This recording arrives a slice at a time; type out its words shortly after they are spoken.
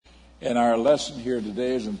And our lesson here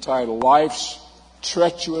today is entitled Life's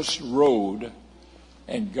Treacherous Road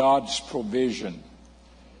and God's Provision.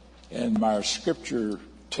 And my scripture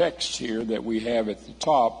text here that we have at the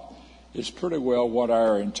top is pretty well what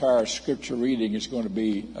our entire scripture reading is going to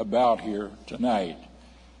be about here tonight.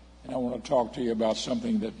 And I want to talk to you about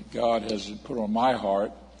something that God has put on my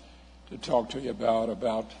heart to talk to you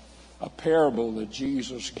about a parable that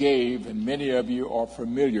Jesus gave, and many of you are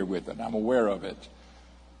familiar with it. I'm aware of it.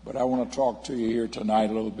 But I want to talk to you here tonight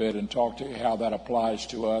a little bit and talk to you how that applies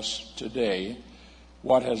to us today.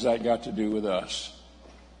 What has that got to do with us?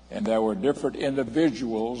 And there were different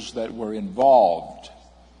individuals that were involved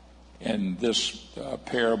in this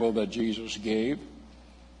parable that Jesus gave.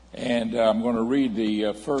 And I'm going to read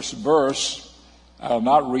the first verse. I'll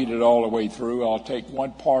not read it all the way through. I'll take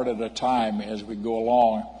one part at a time as we go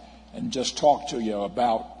along and just talk to you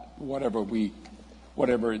about however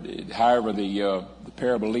the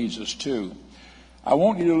parable leads us to. I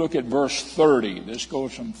want you to look at verse 30. This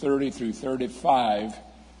goes from 30 through 35,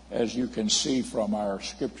 as you can see from our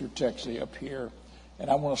scripture text up here. And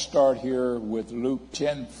I want to start here with Luke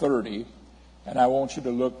 10:30, and I want you to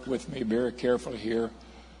look with me very carefully here.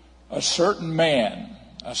 A certain man,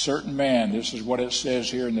 this is what it says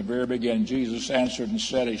here in the very beginning. Jesus answered and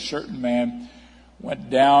said, a certain man went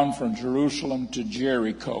down from Jerusalem to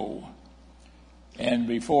Jericho. And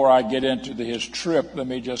before I get into his trip, let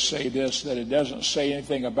me just say this, that it doesn't say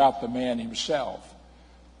anything about the man himself.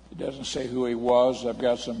 It doesn't say who he was. I've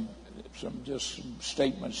got some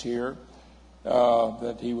statements here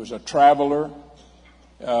that he was a traveler.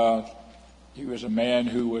 He was a man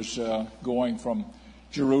who was going from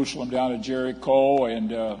Jerusalem down to Jericho,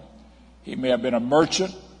 and he may have been a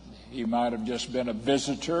merchant. He might have just been a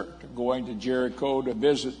visitor going to Jericho to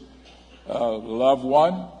visit a loved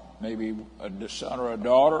one, maybe a son or a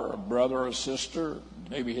daughter, or a brother or a sister,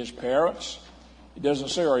 maybe his parents. It doesn't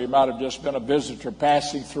say, or he might have just been a visitor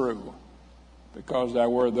passing through, because there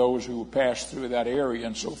were those who passed through that area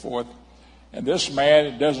and so forth. And this man,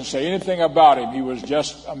 it doesn't say anything about him. He was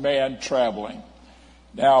just a man traveling.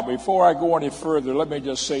 Now, before I go any further, let me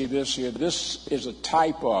just say this here. This is a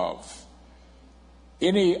type of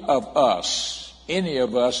any of us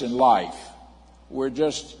in life. We're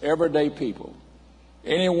just everyday people.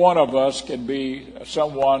 Any one of us can be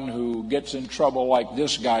someone who gets in trouble like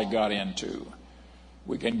this guy got into.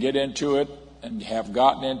 We can get into it and have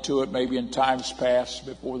gotten into it maybe in times past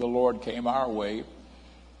before the Lord came our way.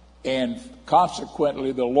 And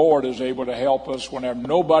consequently, the Lord is able to help us whenever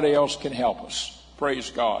nobody else can help us. Praise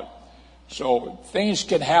God. So things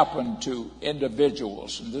can happen to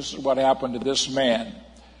individuals. And this is what happened to this man.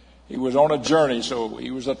 He was on a journey, so he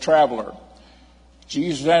was a traveler.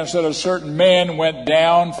 Jesus answered, a certain man went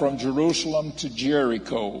down from Jerusalem to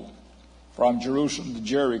Jericho. From Jerusalem to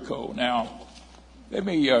Jericho. Now, let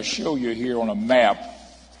me show you here on a map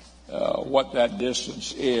what that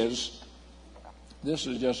distance is. This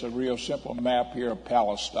is just a real simple map here of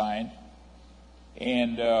Palestine.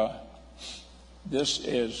 And this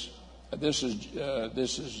is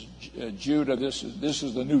Judah. This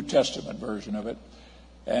is the New Testament version of it.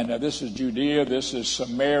 And this is Judea. This is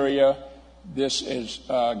Samaria. This is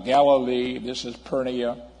Galilee. This is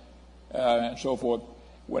Pernia, and so forth.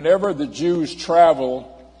 Whenever the Jews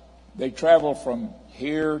travel, they travel from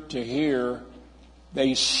here to here.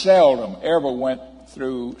 They seldom ever went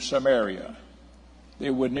through Samaria. They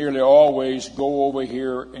would nearly always go over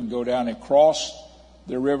here and go down and cross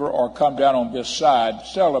the river or come down on this side.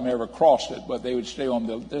 Seldom ever crossed it, but they would stay on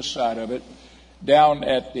this side of it, down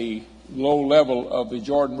at the low level of the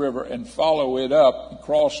Jordan River, and follow it up and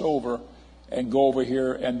cross over and go over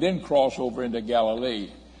here and then cross over into Galilee.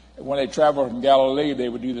 And when they traveled from Galilee, they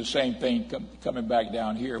would do the same thing coming back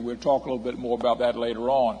down here. We'll talk a little bit more about that later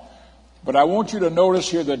on. But I want you to notice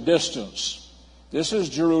here the distance. This is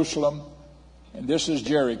Jerusalem, and this is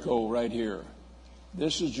Jericho right here.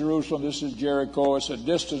 This is Jerusalem, this is Jericho. It's a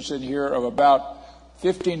distance in here of about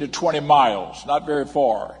 15 to 20 miles, not very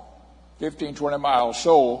far, 15, 20 miles.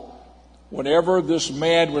 So whenever this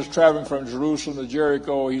man was traveling from Jerusalem to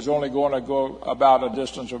Jericho, he's only going to go about a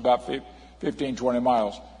distance of about 15, 20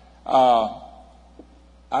 miles.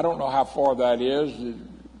 I don't know how far that is.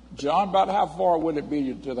 John, about how far would it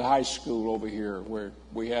be to the high school over here where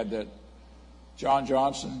we had that John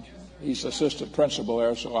Johnson? He's assistant principal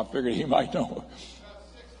there, so I figured he might know. About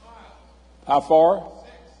 6 miles. How far?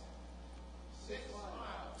 6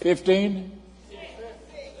 miles. 15?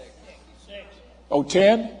 6. Oh,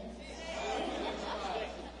 10?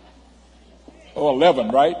 Oh, 11,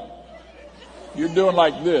 right? You're doing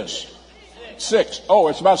like this. 6. Oh,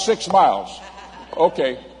 it's about 6 miles.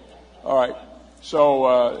 Okay. All right.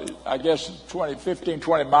 So I guess 15,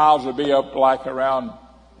 20 miles would be up like around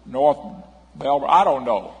North Melbourne. I don't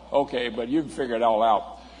know. Okay, but you can figure it all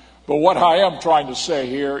out. But what I am trying to say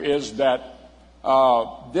here is that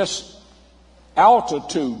this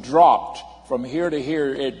altitude dropped from here to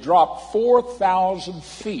here. It dropped 4,000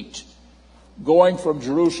 feet going from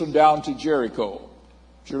Jerusalem down to Jericho.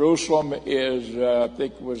 Jerusalem is, I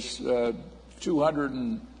think, was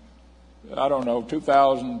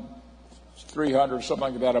 2,300,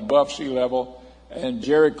 something like that, above sea level, and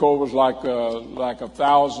Jericho was like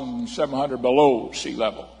 1,700 below sea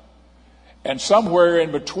level. And somewhere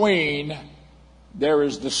in between, there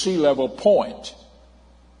is the sea level point.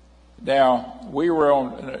 Now, we were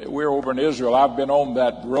over in Israel. I've been on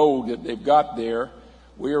that road that they've got there.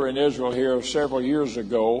 We were in Israel here several years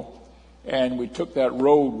ago, and we took that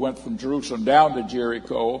road, went from Jerusalem down to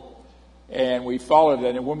Jericho, and we followed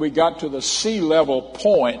it. And when we got to the sea level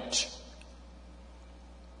point,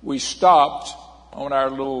 we stopped on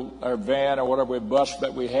our van or whatever bus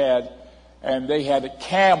that we had, and they had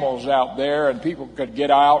camels out there, and people could get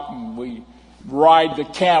out, and we ride the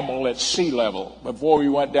camel at sea level before we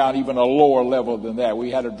went down even a lower level than that.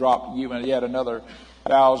 We had to drop even yet another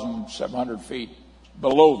 1,700 feet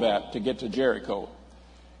below that to get to Jericho.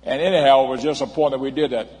 And anyhow, it was just a point that we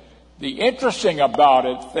did that. The interesting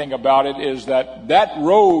thing about it is that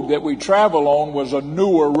road that we travel on was a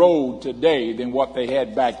newer road today than what they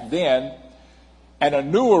had back then, and a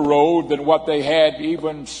newer road than what they had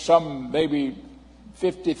even some maybe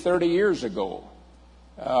 50, 30 years ago.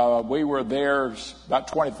 We were there about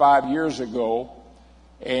 25 years ago,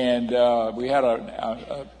 and we had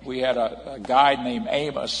a guy named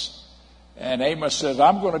Amos. And Amos says,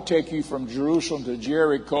 I'm going to take you from Jerusalem to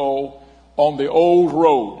Jericho on the old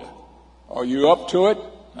road. Are you up to it?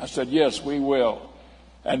 I said, yes, we will.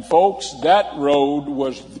 And folks, that road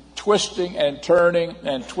was twisting and turning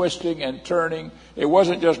and twisting and turning. It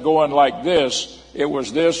wasn't just going like this. It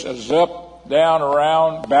was this, as up, down,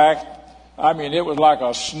 around, back. I mean, it was like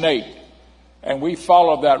a snake. And we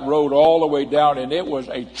followed that road all the way down, and it was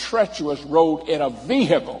a treacherous road in a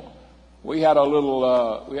vehicle. We had a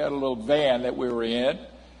little van that we were in,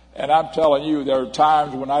 and I'm telling you, there are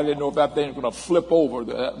times when I didn't know if that thing was going to flip over.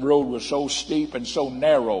 That road was so steep and so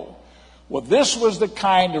narrow. Well, this was the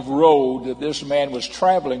kind of road that this man was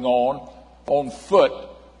traveling on foot,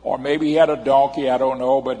 or maybe he had a donkey, I don't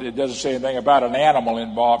know, but it doesn't say anything about an animal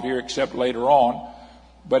involved here except later on.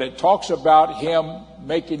 But it talks about him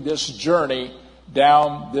making this journey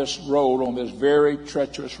down this road on this very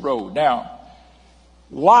treacherous road. Now,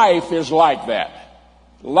 life is like that.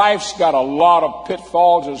 Life's got a lot of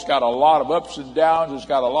pitfalls. It's got a lot of ups and downs. It's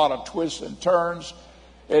got a lot of twists and turns.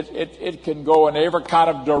 It can go in every kind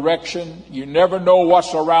of direction. You never know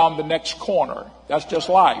what's around the next corner. That's just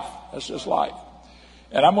life. That's just life.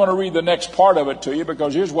 And I'm going to read the next part of it to you,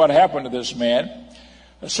 because here's what happened to this man.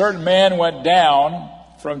 A certain man went down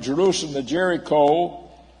from Jerusalem to Jericho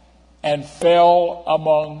and fell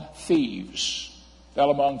among thieves.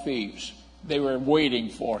 Fell among thieves. They were waiting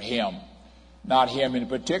for him. Not him in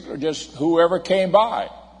particular, just whoever came by.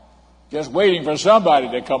 Just waiting for somebody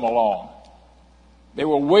to come along. They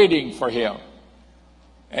were waiting for him.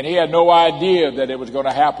 And he had no idea that it was going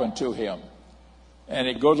to happen to him. And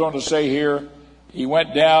it goes on to say here, he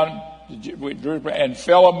went down and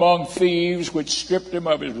fell among thieves, which stripped him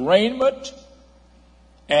of his raiment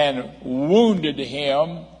and wounded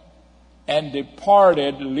him and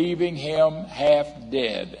departed, leaving him half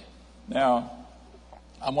dead. Now,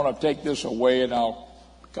 I'm going to take this away, and I'll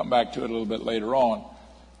come back to it a little bit later on.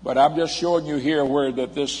 But I'm just showing you here where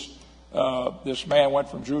that this man went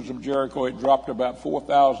from Jerusalem to Jericho. It dropped about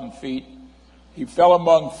 4,000 feet. He fell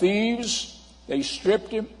among thieves. They stripped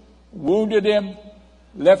him, wounded him,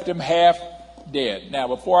 left him half dead. Now,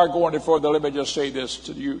 before I go any further, let me just say this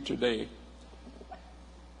to you today.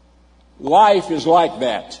 Life is like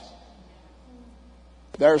that.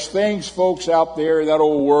 There's things, folks, out there in that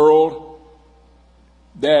old world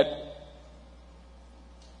that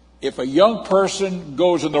if a young person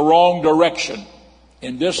goes in the wrong direction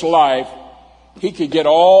in this life, he could get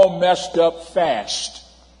all messed up fast.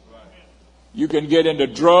 You can get into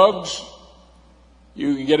drugs.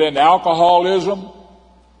 You can get into alcoholism.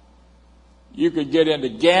 You could get into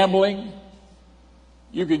gambling.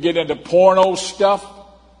 You could get into porno stuff.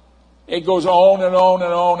 It goes on and on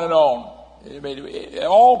and on and on. I mean,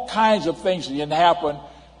 all kinds of things can happen.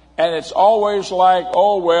 And it's always like,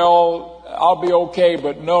 oh, well, I'll be okay.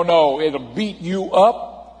 But no, it'll beat you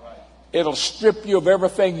up. It'll strip you of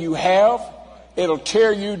everything you have. It'll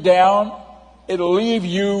tear you down. It'll leave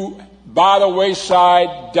you by the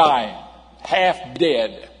wayside dying, half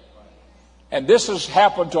dead. And this has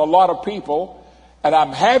happened to a lot of people. And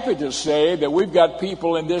I'm happy to say that we've got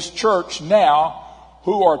people in this church now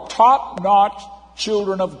who are top-notch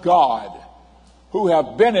children of God, who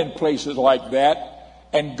have been in places like that,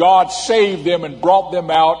 and God saved them and brought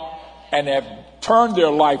them out and have turned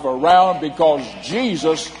their life around because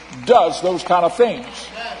Jesus does those kind of things.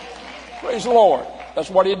 Praise the Lord. That's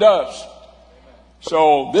what he does.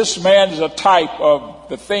 So this man is a type of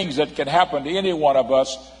the things that can happen to any one of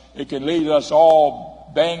us. It can leave us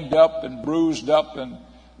all banged up and bruised up and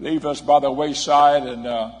leave us by the wayside,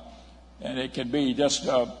 and it can be just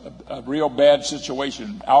a real bad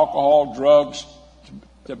situation. Alcohol, drugs,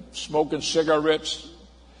 smoking cigarettes,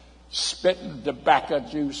 spitting tobacco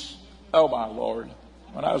juice. Oh my Lord.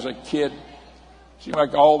 When I was a kid, it seemed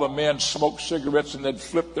like all the men smoked cigarettes and they'd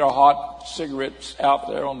flip their hot cigarettes out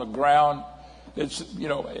there on the ground. It's,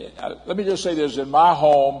 let me just say this. In my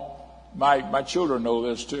home, my children know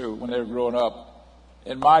this too when they were growing up.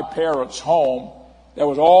 In my parents' home, there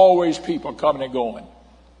was always people coming and going.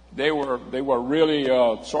 They were really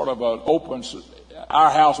sort of an open. Our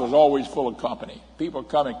house was always full of company. People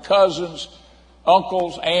coming, cousins,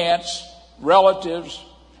 uncles, aunts, relatives,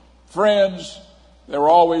 friends. They were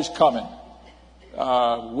always coming.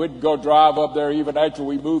 We'd go drive up there even after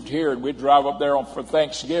we moved here, and we'd drive up there for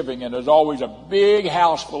Thanksgiving, and there's always a big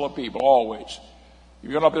house full of people, always.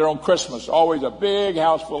 You go up there on Christmas, always a big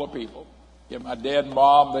house full of people. Yeah, my dad and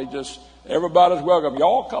mom, everybody's welcome.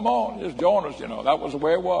 Y'all come on, just join us, That was the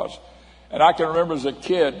way it was. And I can remember as a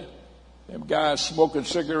kid, them guys smoking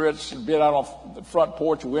cigarettes and being out on the front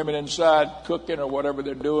porch, women inside cooking or whatever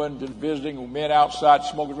they're doing, just visiting, men outside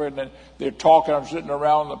smoking cigarettes, and then they're talking, I'm sitting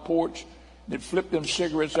around on the porch. They'd flip them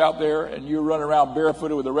cigarettes out there, and you run around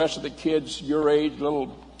barefooted with the rest of the kids your age,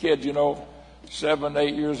 little kids, 7,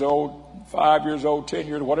 8 years old, 5 years old, 10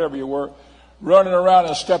 years, whatever you were, running around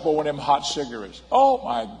and step on one of them hot cigarettes. Oh,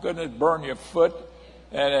 my goodness, burn your foot.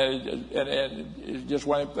 And it's just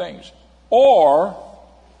one of them things. Or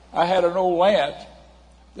I had an old aunt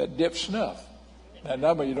that dipped snuff. Now,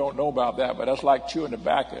 none of you don't know about that, but that's like chewing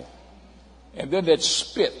tobacco. And then they'd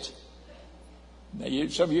spit. Now,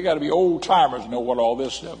 some of you got to be old timers to know what all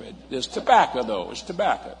this stuff is. It's tobacco, though. It's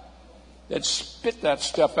tobacco. They'd spit that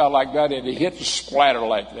stuff out like that, and it hit the splatter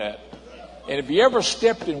like that. And if you ever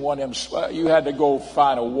stepped in one of them, you had to go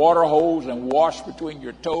find a water hose and wash between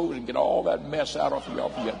your toes and get all that mess out of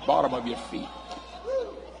the bottom of your feet.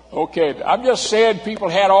 Okay, I'm just saying people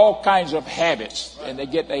had all kinds of habits, and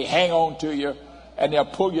they hang on to you, and they'll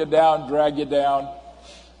pull you down, drag you down.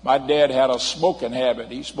 My dad had a smoking habit.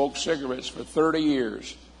 He smoked cigarettes for 30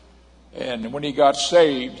 years. And when he got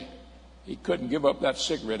saved, he couldn't give up that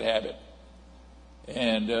cigarette habit.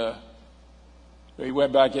 And he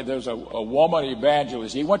went back in. There's a woman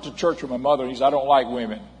evangelist. He went to church with my mother, and he said, I don't like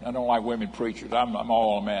women. I don't like women preachers. I'm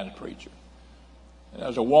all a man preacher. And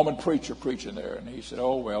there's a woman preacher preaching there. And he said,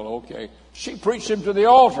 oh, well, okay. She preached him to the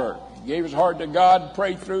altar. He gave his heart to God,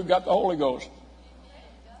 prayed through, got the Holy Ghost.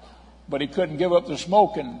 But he couldn't give up the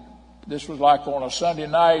smoking. This was like on a Sunday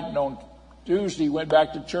night, and on Tuesday he went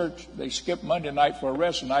back to church. They skipped Monday night for a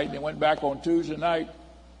rest night, and they went back on Tuesday night.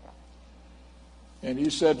 And he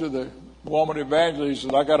said to the woman evangelist, he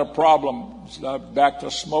said, I got a problem. He said, I'm back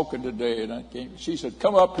to smoking today. And she said,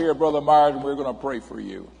 come up here, Brother Myers, and we're going to pray for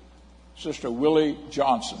you. Sister Willie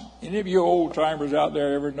Johnson. Any of you old timers out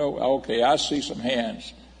there ever know? Okay, I see some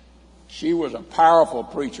hands. She was a powerful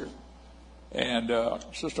preacher. And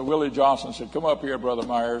Sister Willie Johnson said, come up here, Brother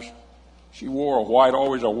Myers. She wore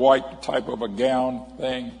always a white type of a gown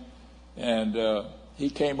thing. And he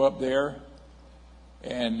came up there,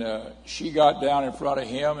 and she got down in front of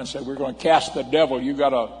him and said, we're going to cast the devil. You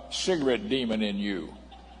got a cigarette demon in you.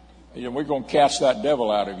 And we're going to cast that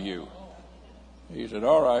devil out of you. He said,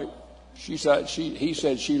 all right. He said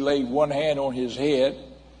she laid one hand on his head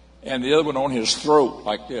and the other one on his throat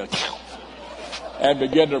like this. And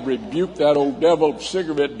began to rebuke that old devil,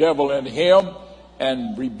 cigarette devil in him,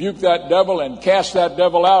 and rebuke that devil and cast that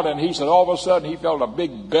devil out. And he said all of a sudden he felt a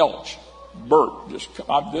big belch, burp.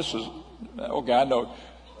 Okay, I know.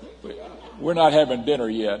 We're not having dinner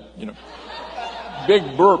yet,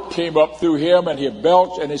 Big burp came up through him, and he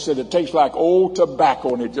belched, and he said it tastes like old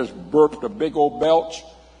tobacco, and it just burped a big old belch.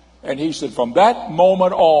 And he said from that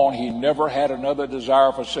moment on, he never had another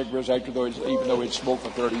desire for cigarettes, even though he'd smoked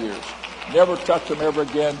for 30 years. Never touched them ever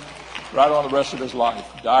again, right on the rest of his life.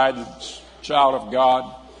 Died a child of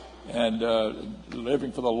God and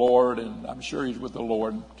living for the Lord, and I'm sure he's with the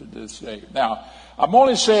Lord to this day. Now, I'm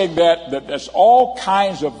only saying that there's all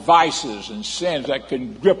kinds of vices and sins that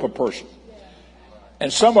can grip a person.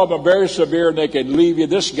 And some of them are very severe, and they can leave you.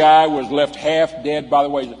 This guy was left half dead, by the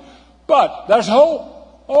way. But there's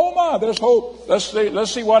hope. Oh my, there's hope.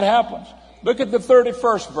 Let's see what happens. Look at the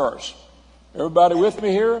 31st verse. Everybody with me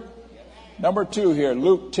here? Number 2 here,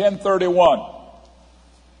 Luke 10:31.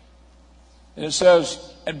 And it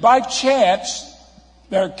says, and by chance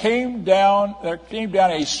there came down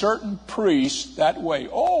a certain priest that way.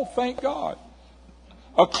 Oh, thank God.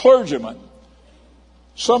 A clergyman.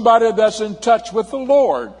 Somebody that's in touch with the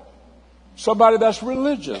Lord. Somebody that's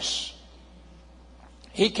religious.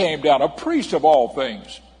 He came down, a priest of all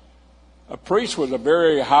things. A priest was a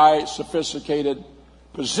very high, sophisticated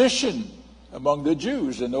position among the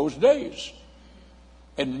Jews in those days.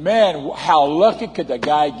 And man, how lucky could the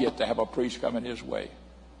guy get to have a priest coming his way?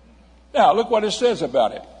 Now, look what it says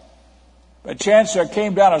about it. By chance there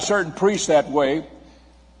came down a certain priest that way,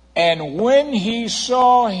 and when he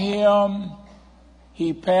saw him,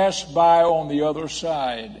 he passed by on the other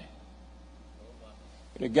side.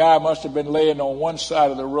 The guy must have been laying on one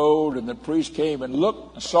side of the road, and the priest came and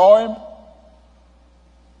looked and saw him.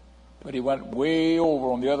 But he went way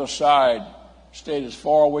over on the other side, stayed as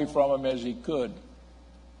far away from him as he could.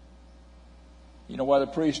 You know why the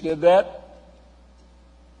priest did that?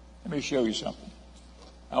 Let me show you something.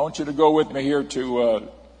 I want you to go with me here to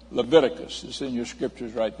Leviticus. It's in your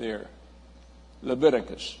scriptures right there.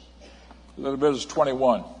 Leviticus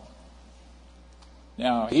 21.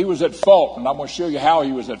 Now, he was at fault, and I'm going to show you how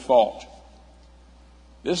he was at fault.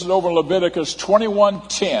 This is over in Leviticus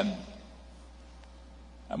 21:10.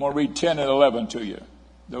 I'm going to read 10 and 11 to you,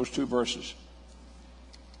 those 2 verses.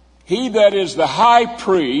 He that is the high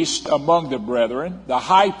priest among the brethren, the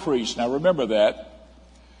high priest, now remember that,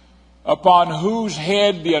 upon whose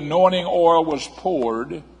head the anointing oil was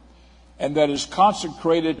poured, and that is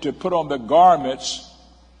consecrated to put on the garments,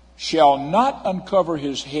 shall not uncover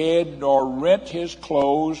his head nor rent his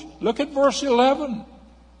clothes. Look at verse 11.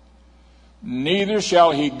 Neither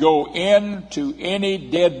shall he go in to any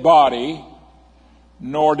dead body,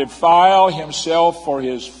 nor defile himself for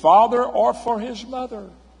his father or for his mother.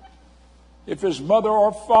 If his mother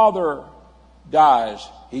or father dies,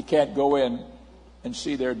 he can't go in and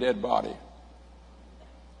see their dead body.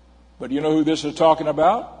 But you know who this is talking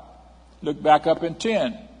about? Look back up in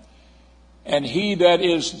 10. And he that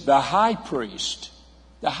is the high priest,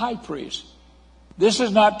 this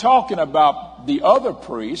is not talking about the other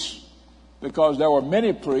priests, because there were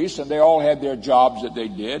many priests and they all had their jobs that they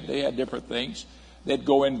did. They had different things. They'd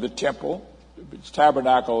go into the temple, the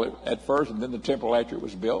tabernacle at first, and then the temple after it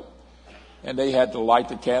was built. And they had to light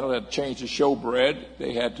the candle, they had to change the showbread,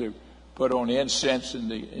 they had to put on incense in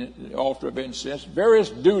the altar of incense. Various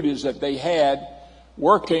duties that they had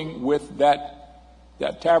working with that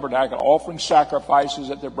tabernacle, offering sacrifices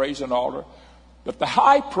at the brazen altar. But the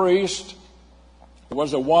high priest was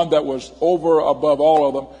the one that was over above all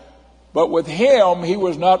of them. But with him, he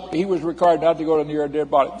was required not to go near a dead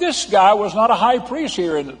body. This guy was not a high priest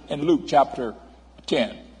here in Luke chapter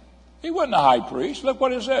 10. He wasn't a high priest. Look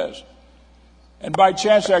what it says. And by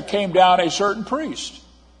chance there came down a certain priest.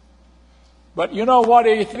 But you know what?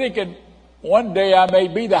 He's thinking, one day I may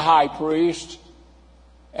be the high priest,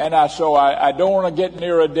 and so I don't want to get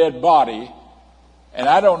near a dead body, and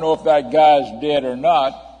I don't know if that guy's dead or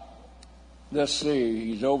not. Let's see.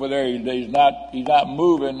 He's over there. He's not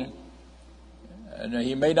moving, and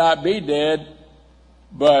he may not be dead,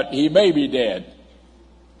 but he may be dead.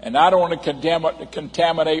 And I don't want to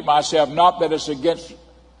contaminate myself. Not that it's against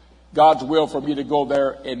God's will for me to go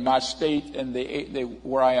there in my state and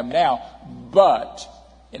where I am now. But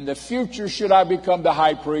in the future, should I become the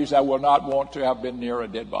high priest, I will not want to have been near a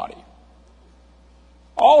dead body.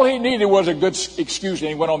 All he needed was a good excuse, and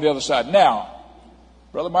he went on the other side. Now,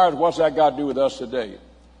 Brother Myers, what's that got to do with us today?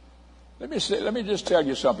 Let me just tell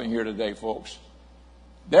you something here today, folks.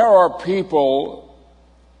 There are people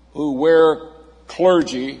who wear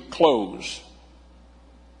clergy clothes,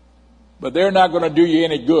 but they're not going to do you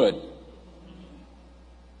any good.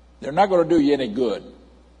 They're not going to do you any good.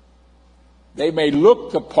 They may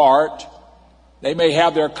look the part. They may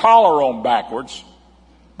have their collar on backwards,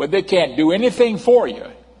 but they can't do anything for you.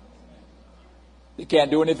 They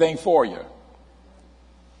can't do anything for you.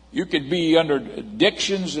 You could be under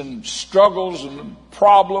addictions and struggles and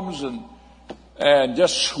problems and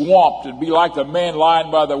just swamped and be like the man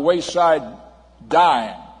lying by the wayside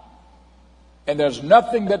dying. And there's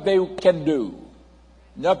nothing that they can do.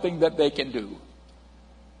 Nothing that they can do.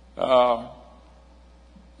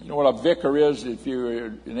 You know what a vicar is? If you're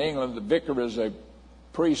in England, the vicar is a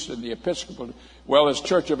priest in the Episcopal. Well, it's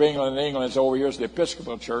Church of England in England. It's over here. It's the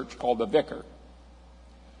Episcopal Church called the vicar.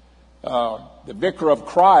 The vicar of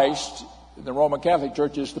Christ in the Roman Catholic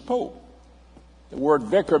Church is the Pope. The word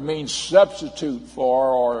vicar means substitute for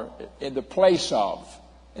or in the place of.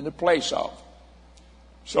 In the place of.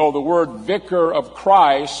 So the word vicar of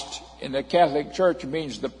Christ in the Catholic Church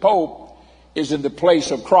means the Pope is in the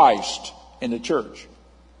place of Christ in the church.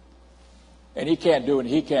 And he can't do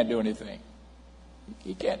anything.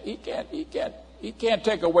 He can't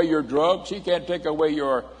take away your drugs. He can't take away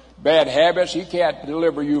your bad habits. He can't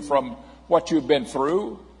deliver you from what you've been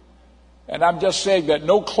through. And I'm just saying that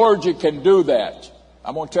no clergy can do that.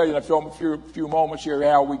 I'm going to tell you in a few moments here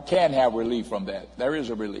how we can have relief from that. There is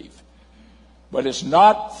a relief. But it's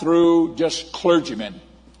not through just clergymen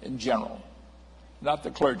in general. Not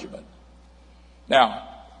the clergymen. Now,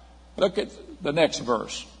 look at the next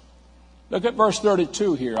verse. Look at verse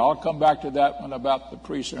 32 here. I'll come back to that one about the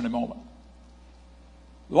priest in a moment.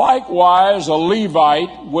 Likewise, a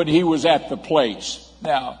Levite, when he was at the place.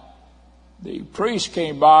 Now, the priest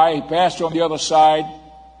came by. He passed on the other side.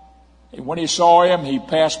 And when he saw him, he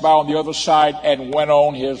passed by on the other side and went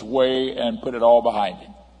on his way and put it all behind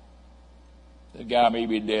him. The guy may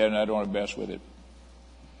be dead, and I don't want to mess with it.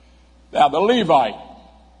 Now, the Levite.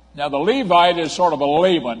 Now, the Levite is sort of a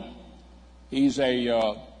layman. He is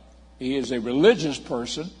a religious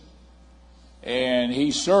person, and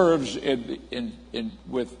he serves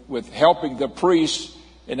with helping the priests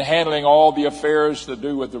in handling all the affairs to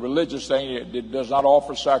do with the religious thing. It does not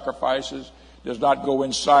offer sacrifices, does not go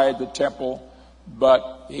inside the temple,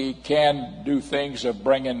 but he can do things of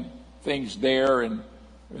bringing things there and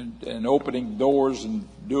opening doors and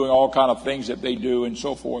doing all kind of things that they do and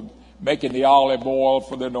so forth, making the olive oil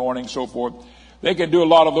for the anointing, so forth. They can do a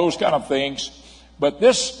lot of those kind of things. But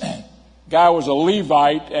this guy was a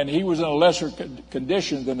Levite, and he was in a lesser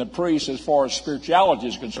condition than the priest as far as spirituality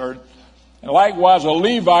is concerned. And likewise, a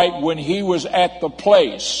Levite, when he was at the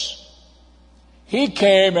place, he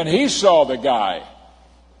came and he saw the guy.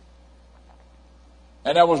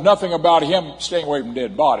 And there was nothing about him staying away from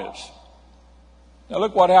dead bodies. Now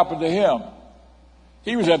look what happened to him.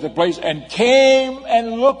 He was at the place and came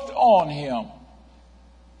and looked on him.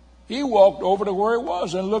 He walked over to where he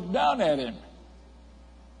was and looked down at him.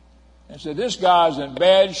 And said, this guy's in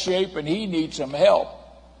bad shape and he needs some help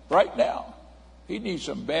right now. He needs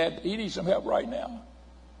some help right now.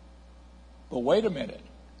 But wait a minute.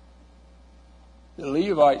 The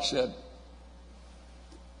Levite said,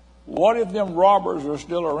 what if them robbers are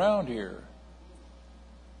still around here?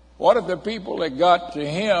 What if the people that got to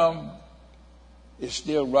him is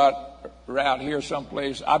still right around here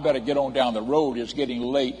someplace? I better get on down the road. It's getting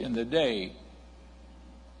late in the day.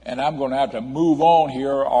 And I'm going to have to move on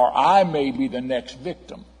here, or I may be the next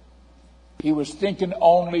victim. He was thinking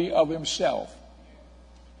only of himself.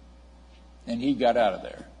 And he got out of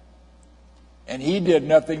there. And he did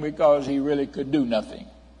nothing because he really could do nothing.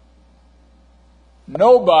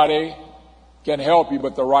 Nobody can help you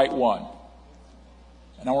but the right one.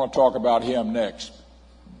 And I want to talk about him next.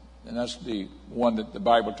 And that's the one that the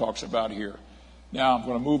Bible talks about here. Now I'm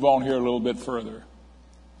going to move on here a little bit further.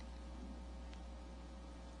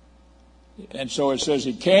 And so it says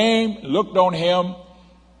he came, looked on him,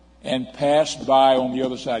 and passed by on the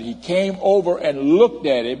other side. He came over and looked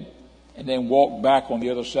at him, and then walked back on the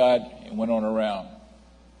other side and went on around.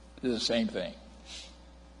 It's the same thing.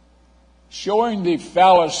 Showing the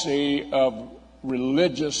fallacy of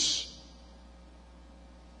religions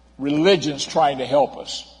trying to help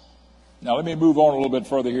us. Now let me move on a little bit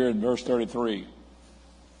further here in verse 33.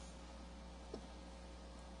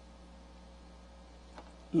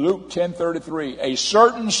 Luke 10:33. A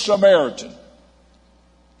certain Samaritan,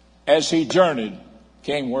 as he journeyed,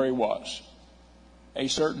 came where he was. A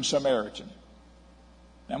certain Samaritan.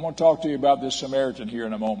 Now, I'm going to talk to you about this Samaritan here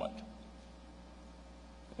in a moment.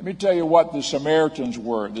 Let me tell you what the Samaritans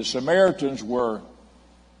were. The Samaritans were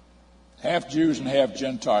half Jews and half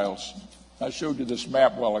Gentiles. I showed you this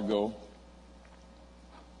map a while ago.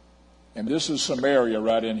 And this is Samaria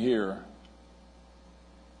right in here.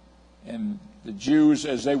 And the Jews,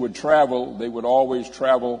 as they would travel, they would always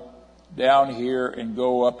travel down here and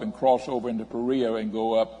go up and cross over into Perea and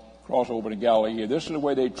go up, cross over to Galilee. This is the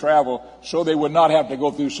way they travel, so they would not have to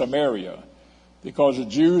go through Samaria, because the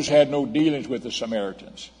Jews had no dealings with the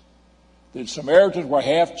Samaritans. The Samaritans were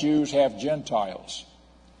half Jews, half Gentiles.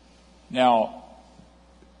 Now,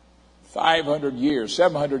 700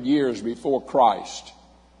 years before Christ,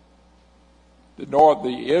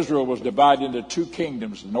 Israel was divided into two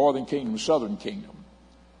kingdoms, the northern kingdom, the southern kingdom.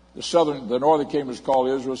 The northern kingdom was called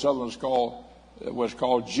Israel, the southern was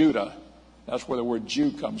called Judah. That's where the word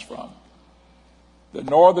Jew comes from. The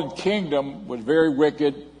northern kingdom was very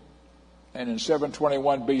wicked, and in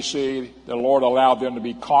 721 BC, the Lord allowed them to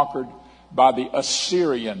be conquered by the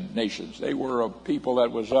Assyrian nations. They were a people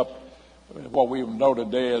that was up what we know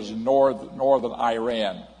today as northern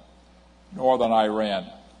Iran. Northern Iran.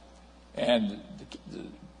 And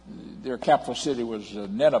their capital city was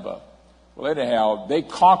Nineveh. Well, anyhow, they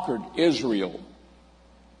conquered Israel.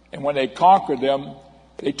 And when they conquered them,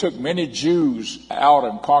 they took many Jews out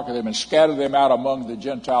and conquered them and scattered them out among the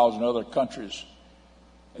Gentiles in other countries.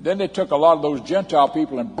 And then they took a lot of those Gentile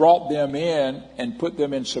people and brought them in and put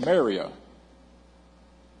them in Samaria.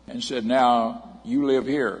 And said, now you live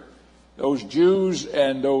here. Those Jews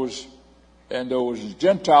and those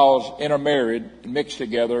Gentiles intermarried and mixed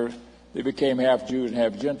together. They became half Jews and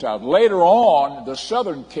half Gentiles. Later on, the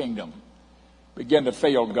southern kingdom began to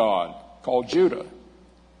fail God, called Judah.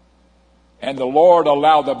 And the Lord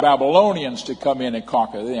allowed the Babylonians to come in and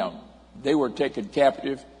conquer them. They were taken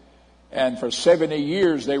captive. And for 70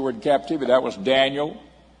 years they were in captivity. That was Daniel.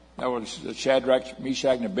 That was Shadrach,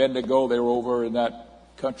 Meshach, and Abednego. They were over in that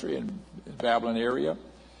country in the Babylon area.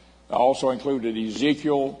 I also included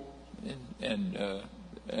Ezekiel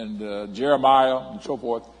and Jeremiah and so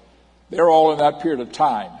forth. They're all in that period of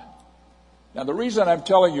time. Now, the reason I'm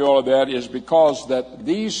telling you all of that is because that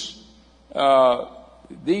these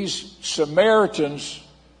Samaritans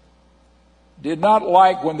did not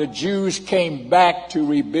like when the Jews came back to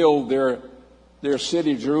rebuild their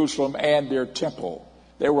city, Jerusalem, and their temple.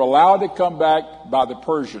 They were allowed to come back by the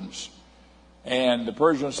Persians. And the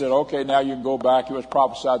Persians said, okay, now you can go back. It was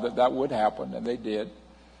prophesied that that would happen, and they did.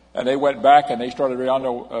 And they went back, and they started around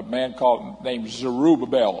a man named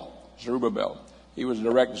Zerubbabel. He was a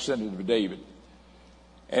direct descendant of David.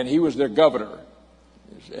 And he was their governor.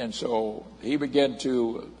 And so he began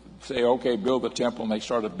to say, okay, build the temple, and they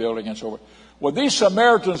started building and so forth. Well, these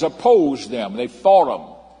Samaritans opposed them. They fought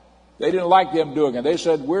them. They didn't like them doing it. They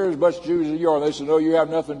said, we're as much Jews as you are. And they said, no, you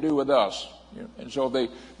have nothing to do with us. And so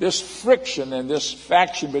this friction and this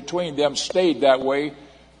faction between them stayed that way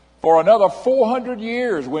for another 400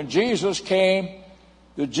 years. When Jesus came,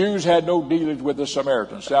 the Jews had no dealings with the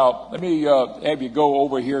Samaritans. Now, let me have you go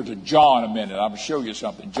over here to John a minute. I'm going to show you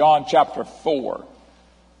something. John chapter 4.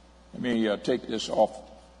 Let me take this off.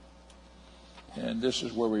 And this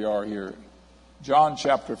is where we are here. John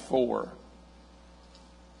chapter 4.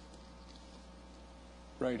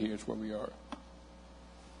 Right here is where we are.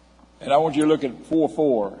 And I want you to look at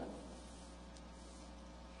 4:4.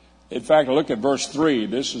 In fact, look at verse 3.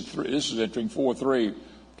 This is entering 4:3.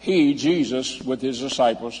 He, Jesus, with his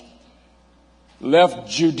disciples, left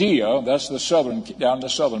Judea, that's down the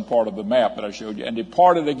southern part of the map that I showed you, and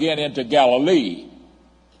departed again into Galilee.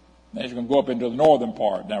 Now he's going to go up into the northern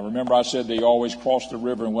part. Now remember I said they always crossed the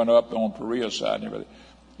river and went up on Perea side and everything.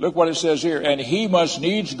 Look what it says here. And he must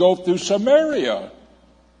needs go through Samaria.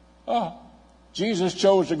 Jesus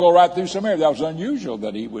chose to go right through Samaria. That was unusual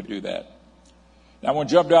that he would do that. Now I'm going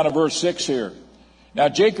to jump down to verse 6 here. Now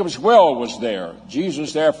Jacob's well was there.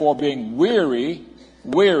 Jesus, therefore, being wearied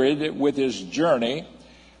with his journey,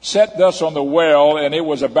 sat thus on the well, and it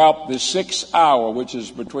was about the 6th hour, which is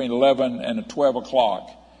between 11 and 12 o'clock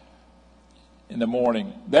in the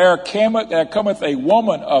morning. There cometh a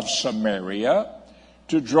woman of Samaria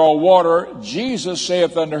to draw water. Jesus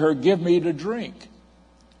saith unto her, give me to drink.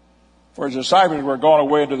 For his disciples were gone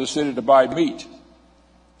away into the city to buy meat.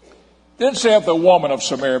 Then saith the woman of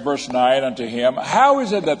Samaria, verse 9, unto him, how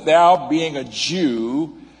is it that thou, being a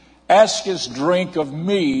Jew, askest drink of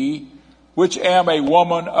me, which am a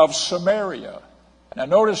woman of Samaria? Now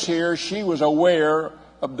notice here, she was aware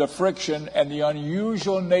of the friction and the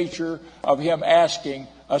unusual nature of him asking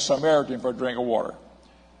a Samaritan for a drink of water.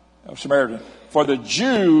 For the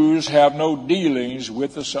Jews have no dealings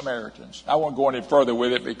with the Samaritans. I won't go any further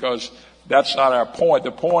with it because that's not our point.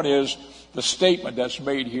 The point is the statement that's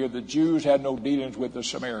made here. The Jews had no dealings with the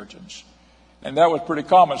Samaritans. And that was pretty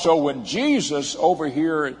common. So when Jesus over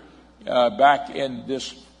here back in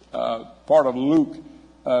this part of Luke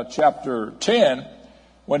chapter 10,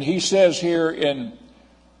 when he says here in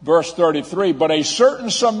verse 33, but a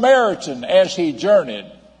certain Samaritan as he journeyed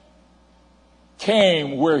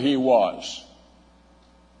came where he was.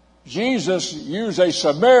 Jesus used a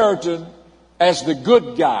Samaritan as the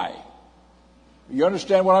good guy. You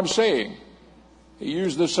understand what I'm saying? He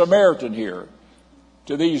used the Samaritan here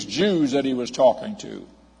to these Jews that he was talking to.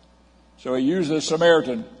 So he used the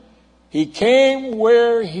Samaritan. He came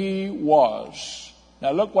where he was.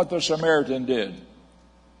 Now look what the Samaritan did.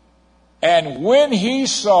 And when he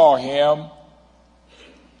saw him,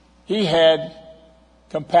 he had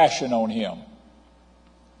compassion on him.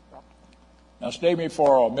 Now stay with me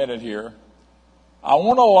for a minute here. I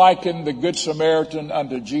want to liken the Good Samaritan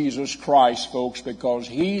unto Jesus Christ, folks, because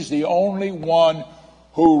he's the only one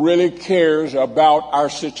who really cares about our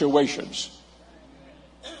situations.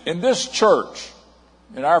 In this church,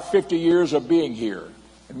 in our 50 years of being here,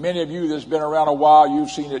 and many of you that's been around a while,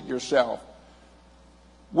 you've seen it yourself.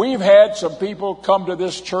 We've had some people come to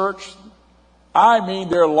this church. I mean,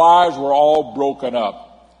 their lives were all broken up.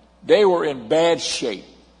 They were in bad shape.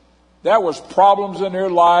 There was problems in their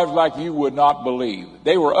lives like you would not believe.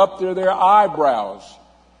 They were up to their eyebrows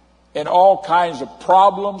in all kinds of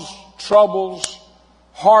problems, troubles,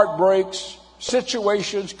 heartbreaks,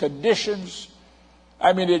 situations, conditions.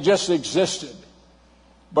 I mean, it just existed.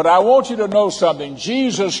 But I want you to know something.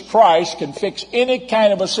 Jesus Christ can fix any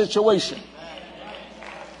kind of a situation.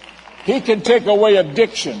 He can take away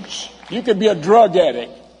addictions. You can be a drug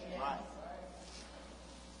addict.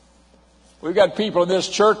 We've got people in this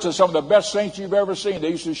church that some of the best saints you've ever seen. They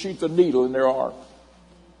used to shoot the needle in their arm.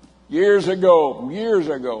 Years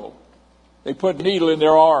ago, they put a needle in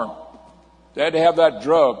their arm. They had to have that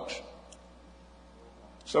drugged.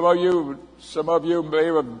 Some of you may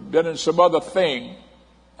have been in some other thing.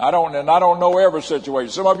 I don't know every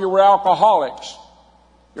situation. Some of you were alcoholics.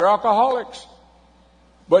 You're alcoholics.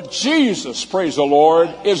 But Jesus, praise the Lord,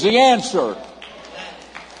 is the answer.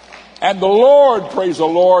 And the Lord, praise the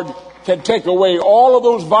Lord, can take away all of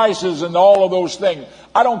those vices and all of those things.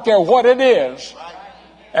 I don't care what it is.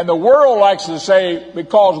 And the world likes to say,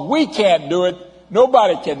 because we can't do it,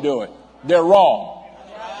 nobody can do it. They're wrong.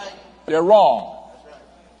 They're wrong.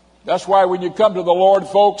 That's why when you come to the Lord,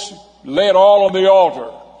 folks, lay it all on the altar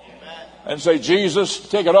and say, Jesus,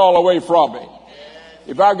 take it all away from me.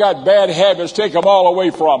 If I've got bad habits, take them all away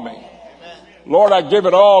from me. Lord, I give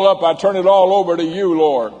it all up. I turn it all over to you,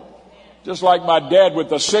 Lord. Just like my dad with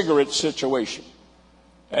the cigarette situation.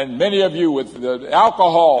 And many of you with the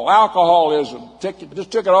alcoholism,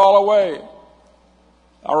 just took it all away.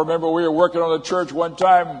 I remember we were working on the church one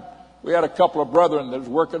time. We had a couple of brethren that was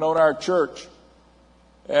working on our church.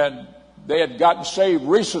 And they had gotten saved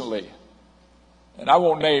recently. And I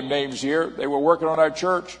won't name names here. They were working on our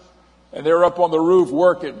church. And they were up on the roof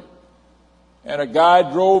working. And a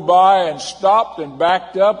guy drove by and stopped and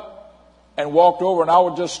backed up and walked over. And I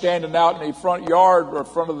was just standing out in the front yard or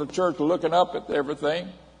front of the church looking up at everything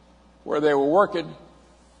where they were working.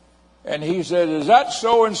 And he said, is that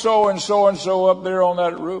so-and-so and so-and-so up there on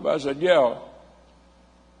that roof? I said, yeah.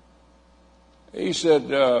 He said,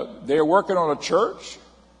 they're working on a church?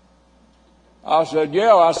 I said,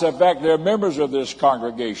 yeah. I said, in fact, they're members of this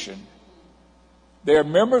congregation. They're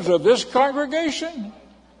members of this congregation?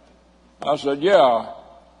 I said, yeah.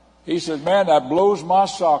 He said, man, that blows my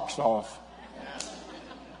socks off.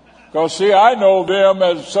 Because, see, I know them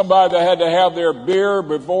as somebody that had to have their beer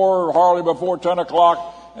hardly before 10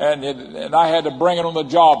 o'clock, and I had to bring it on the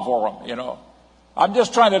job for them, you know. I'm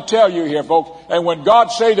just trying to tell you here, folks. And when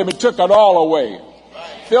God saved them, He took it all away.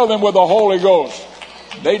 Filled them with the Holy Ghost.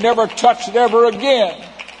 They never touched it ever again.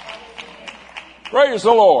 Praise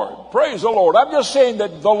the Lord. Praise the Lord. I'm just saying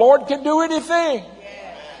that the Lord can do anything.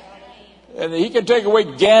 And He can take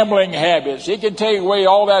away gambling habits. He can take away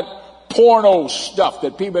all that porno stuff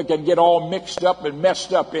that people can get all mixed up and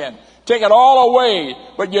messed up in. Take it all away,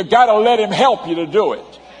 but you got to let Him help you to do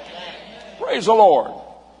it. Praise the Lord.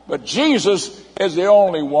 But Jesus is the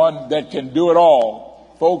only one that can do it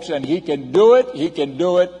all, folks, and He can do it, He can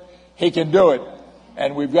do it, He can do it.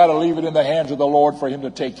 And we've got to leave it in the hands of the Lord for Him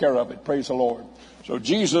to take care of it. Praise the Lord. So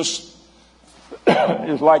Jesus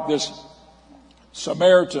is like this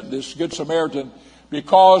Samaritan, this good Samaritan,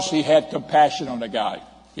 because He had compassion on the guy.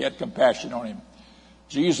 He had compassion on him.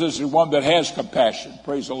 Jesus is one that has compassion.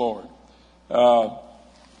 Praise the Lord. I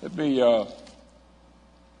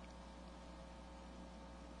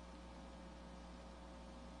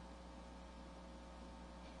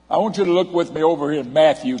want you to look with me over here in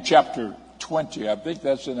Matthew chapter 20. I think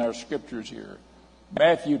that's in our scriptures here.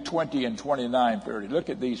 Matthew 20 and 29, 30. Look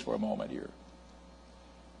at these for a moment here.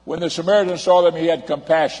 When the Samaritan saw them, he had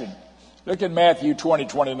compassion. Look at Matthew 20,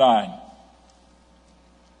 29.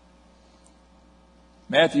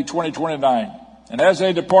 Matthew 20, 29. And as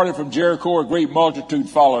they departed from Jericho, a great multitude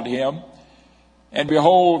followed him. And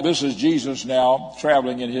behold, this is Jesus now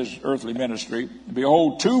traveling in His earthly ministry. And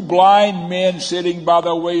behold, two blind men sitting by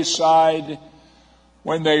the wayside,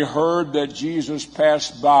 when they heard that Jesus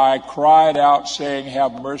passed by, cried out, saying,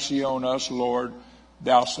 have mercy on us, Lord,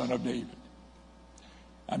 thou Son of David.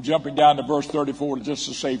 I'm jumping down to verse 34 just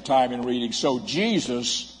to save time in reading. So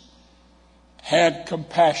Jesus had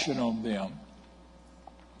compassion on them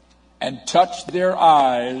and touched their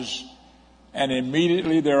eyes, and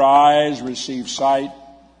immediately their eyes received sight,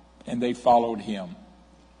 and they followed Him.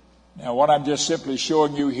 Now, what I'm just simply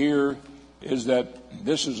showing you here is that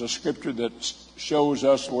this is a scripture that shows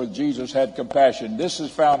us where Jesus had compassion. This is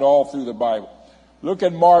found all through the Bible. Look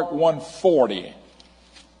at Mark 1:40.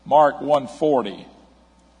 Mark 1:40.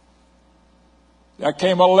 There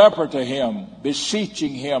came a leper to him,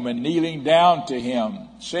 beseeching him and kneeling down to him,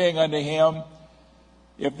 saying unto him,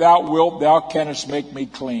 If thou wilt, thou canst make me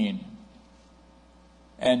clean.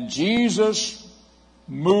 And Jesus,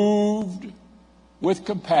 moved with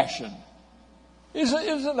compassion.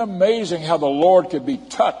 Isn't it amazing how the Lord could be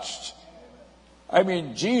touched? I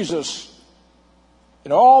mean, Jesus,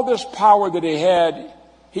 in all this power that he had,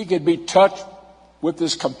 he could be touched with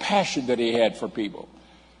this compassion that he had for people.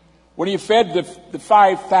 When he fed the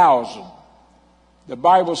 5,000, the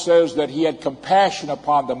Bible says that he had compassion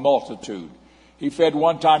upon the multitude. He fed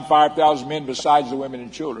one time 5,000 men besides the women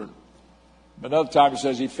and children. Another time it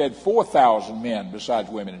says he fed 4,000 men besides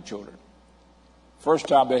women and children. First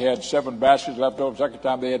time they had 7 baskets left over. Second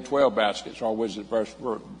time they had 12 baskets. Or was it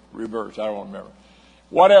reverse? I don't remember.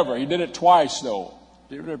 Whatever. He did it twice though.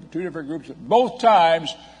 Two different groups. Both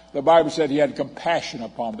times the Bible said he had compassion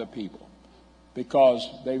upon the people because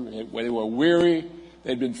they were weary.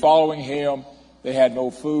 They'd been following him. They had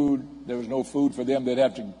no food. There was no food for them. They'd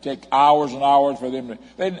have to take hours and hours for them.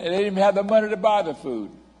 They didn't even have the money to buy the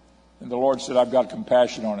food. And the Lord said, I've got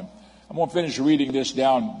compassion on him. I'm going to finish reading this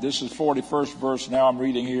down. This is 41st verse. Now I'm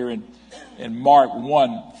reading here in Mark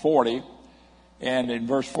 1:40. And in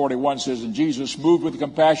verse 41 says, And Jesus, moved with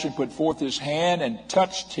compassion, put forth his hand and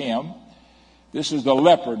touched him. This is the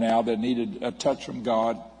leper now that needed a touch from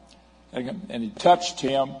God. And he touched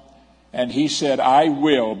him. And he said, I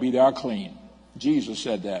will, be thou clean. Jesus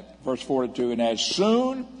said that. Verse 42, And as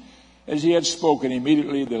soon as he had spoken,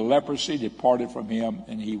 immediately the leprosy departed from him,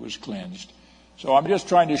 and he was cleansed. So I'm just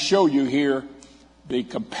trying to show you here the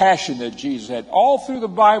compassion that Jesus had. All through the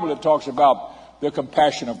Bible it talks about the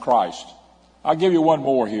compassion of Christ. I'll give you one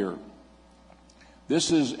more here.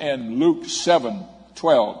 This is in Luke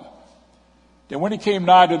 7:12. Then when he came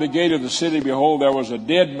nigh to the gate of the city, behold, there was a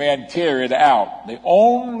dead man carried out, the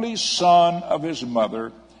only son of his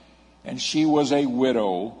mother, and she was a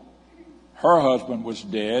widow. Her husband was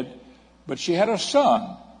dead, but she had a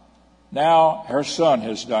son. Now her son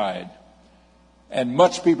has died. And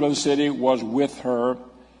much people of the city was with her.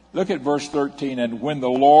 Look at verse 13. And when the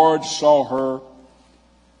Lord saw her,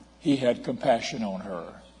 he had compassion on her.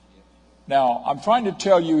 Now, I'm trying to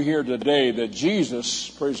tell you here today that Jesus,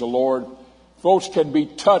 praise the Lord, folks can be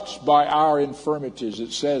touched by our infirmities.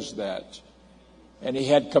 It says that. And he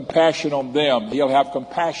had compassion on them. He'll have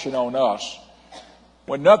compassion on us.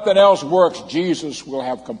 When nothing else works, Jesus will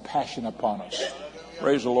have compassion upon us.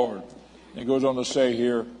 Praise the Lord. He goes on to say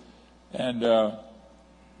here, and let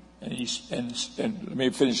me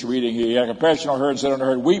finish reading here. He had compassion on her and said unto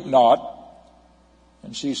her, Weep not.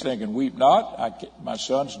 And she's thinking, Weep not? My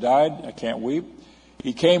son's died. I can't weep.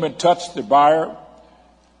 He came and touched the bier,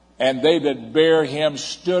 and they that bare him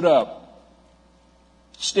stood up.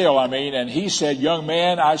 And he said, Young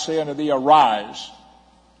man, I say unto thee, arise.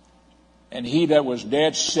 And he that was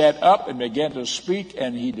dead sat up and began to speak,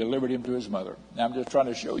 and he delivered him to his mother. Now I'm just trying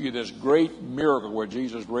to show you this great miracle where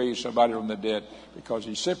Jesus raised somebody from the dead because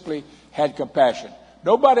he simply had compassion.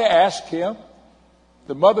 Nobody asked him.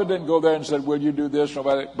 The mother didn't go there and said, Will you do this?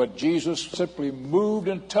 Nobody, but Jesus simply moved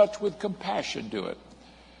and touched with compassion to it.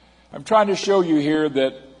 I'm trying to show you here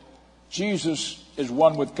that Jesus is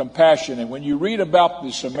one with compassion. And when you read about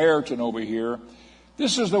the Samaritan over here,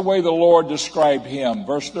 this is the way the Lord described him.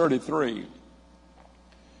 Verse 33.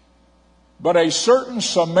 But a certain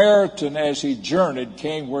Samaritan, as he journeyed,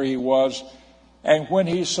 came where he was, and when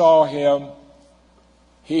he saw him,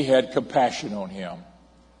 he had compassion on him.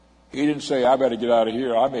 He didn't say, I better get out of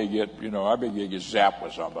here. I may get zapped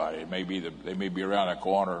with somebody. They may be around a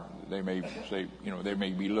corner. They may say, they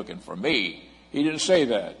may be looking for me. He didn't say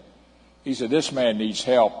that. He said, this man needs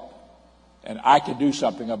help, and I can do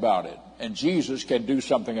something about it. And Jesus can do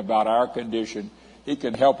something about our condition. He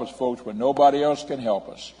can help us, folks, when nobody else can help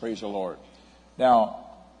us. Praise the Lord. Now,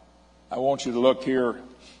 I want you to look here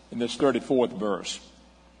in this 34th verse.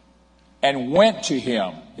 And went to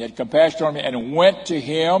him. He had compassion on me and went to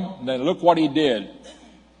him. And then look what he did.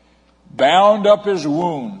 Bound up his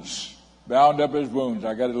wounds. Bound up his wounds.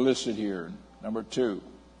 I got it listed here. Number 2.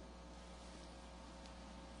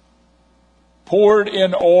 Poured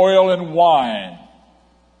in oil and wine.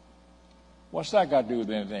 What's that got to do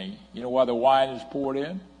with anything? You know why the wine is poured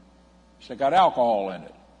in? It's got alcohol in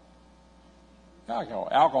it.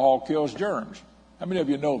 Alcohol kills germs. How many of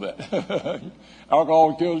you know that?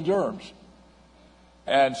 Alcohol kills germs.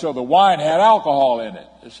 And so the wine had alcohol in it.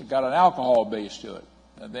 It's got an alcohol base to it.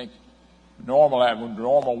 I think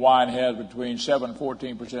Normal wine has between 7 and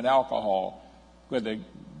 14% alcohol. But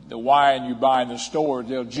the wine you buy in the stores,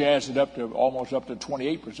 they'll jazz it up to almost up to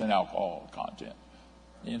 28% alcohol content.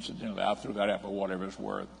 Incidentally, I threw that out for whatever it's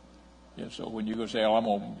worth. Yeah, so when you go say, "Oh, I'm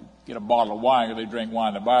going to get a bottle of wine," because they drink wine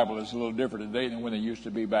in the Bible, it's a little different today than when they used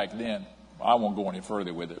to be back then. I won't go any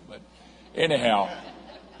further with it, but anyhow,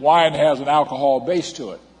 wine has an alcohol base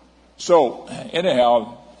to it. So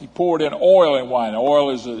anyhow, he poured in oil in wine. Oil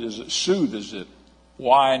it soothes it.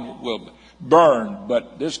 Wine will burn,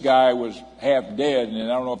 but this guy was half dead,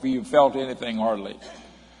 and I don't know if he even felt anything hardly.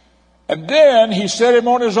 And then he set him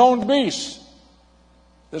on his own beast.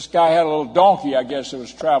 This guy had a little donkey, I guess, that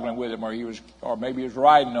was traveling with him, or maybe he was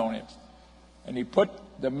riding on him. And he put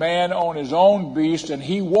the man on his own beast, and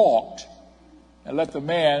he walked, and let the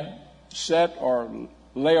man set or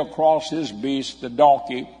lay across his beast, the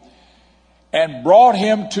donkey, and brought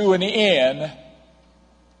him to an inn.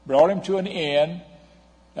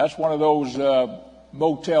 That's one of those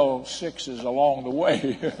Motel 6s along the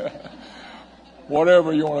way.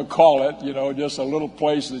 Whatever you want to call it, just a little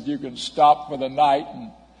place that you can stop for the night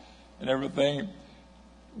and everything.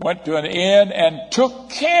 Went to an inn and took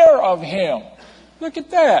care of him. Look at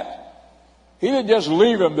that. He didn't just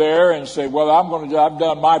leave him there and say, "Well, I've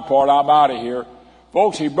done my part, I'm out of here."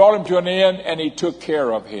 Folks, he brought him to an inn and he took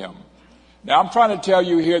care of him. Now, I'm trying to tell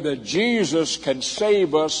you here that Jesus can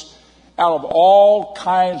save us out of all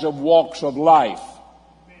kinds of walks of life.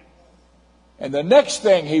 And the next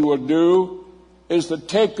thing he will do is to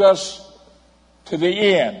take us to the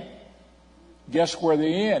inn. Guess where the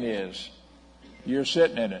inn is? You're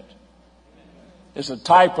sitting in it. It's a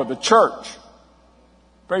type of the church.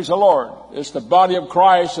 Praise the Lord. It's the body of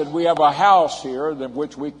Christ, and we have a house here in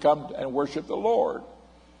which we come and worship the Lord.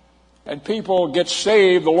 And people get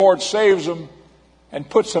saved, the Lord saves them and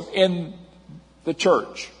puts them in the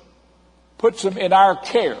church. Puts them in our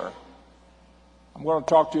care. I'm going to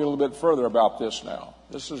talk to you a little bit further about this now.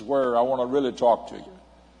 This is where I want to really talk to you.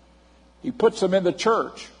 He puts them in the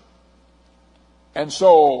church. And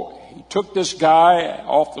so he took this guy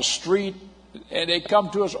off the street, and they come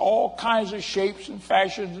to us all kinds of shapes and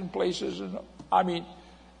fashions and places. And I mean,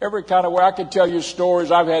 every kind of way. I could tell you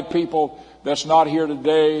stories. I've had people that's not here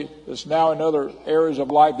today, that's now in other areas of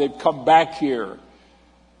life. They've come back here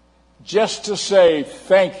just to say,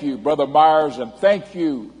 "Thank you, Brother Myers, and thank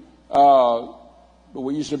you."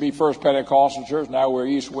 We used to be First Pentecostal Church. Now we're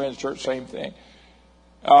East Wind Church, same thing.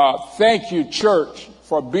 "Thank you, church,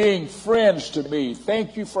 for being friends to me.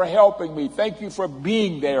 Thank you for helping me. Thank you for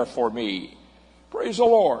being there for me." Praise the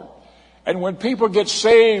Lord. And when people get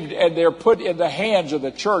saved and they're put in the hands of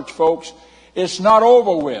the church, folks, it's not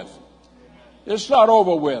over with. It's not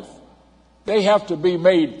over with. They have to be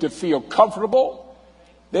made to feel comfortable.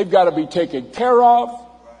 They've got to be taken care of.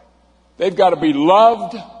 They've got to be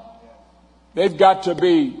loved. They've got to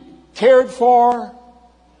be cared for.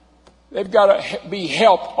 They've got to be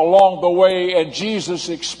helped along the way, and Jesus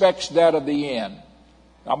expects that of the end.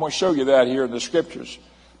 I'm going to show you that here in the scriptures,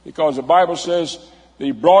 because the Bible says that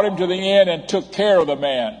he brought him to the inn and took care of the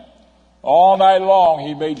man. All night long,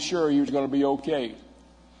 he made sure he was going to be okay.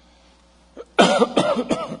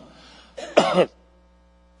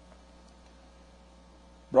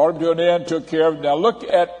 Brought him to an inn, took care of him. Now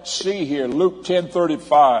see here, Luke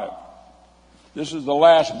 10:35. This is the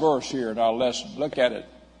last verse here in our lesson. Look at it.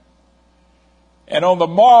 "And on the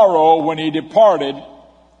morrow, when he departed,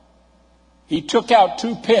 he took out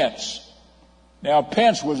 2 pence. Now, a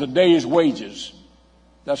pence was a day's wages.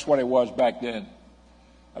 That's what it was back then.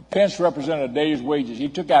 A pence represented a day's wages. He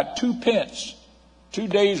took out 2 pence, 2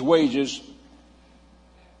 days' wages,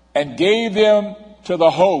 and gave them to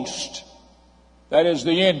the host, that is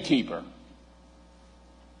the innkeeper,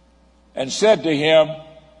 and said to him,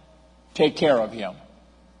 'Take care of him.'"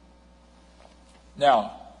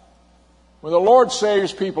 Now, when the Lord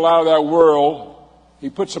saves people out of that world, he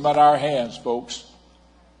puts them in our hands, folks.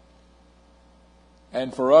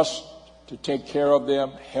 And for us to take care of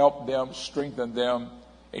them, help them, strengthen them,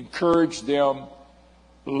 encourage them,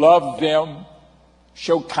 love them,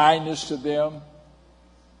 show kindness to them,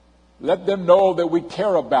 let them know that we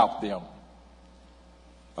care about them.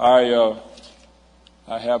 I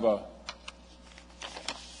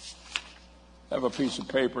have a piece of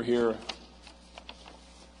paper here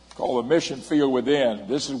called the mission field within.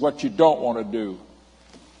 This is what you don't want to do.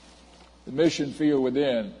 The mission field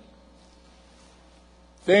within.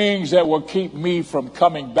 Things that will keep me from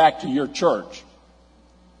coming back to your church.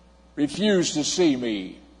 Refuse to see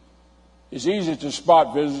me. It's easy to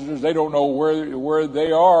spot visitors. They don't know where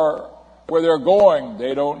they are, where they're going.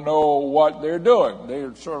 They don't know what they're doing.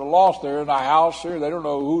 They're sort of lost. They're in a house here. They don't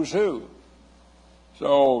know who's who.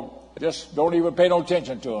 So just don't even pay no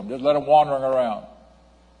attention to them. Just let them wandering around.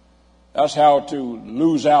 That's how to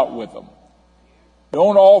lose out with them.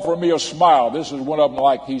 Don't offer me a smile. This is one of them,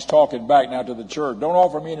 like he's talking back now to the church. Don't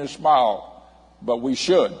offer me any smile, but we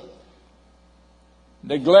should.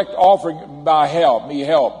 Neglect offering me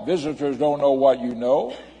help. Visitors don't know what you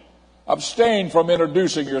know. Abstain from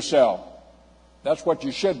introducing yourself. That's what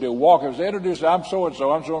you should do. Walk and say, introduce, I'm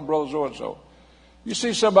so-and-so, I'm so-and-so, brother so-and-so. You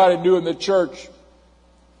see somebody new in the church,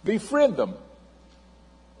 befriend them.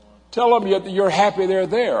 Tell them you're happy they're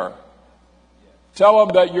there. Tell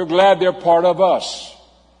them that you're glad they're part of us.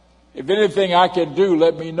 If anything I can do,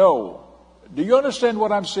 let me know. Do you understand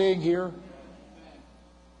what I'm saying here?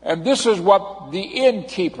 And this is what the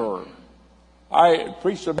innkeeper. I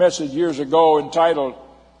preached a message years ago entitled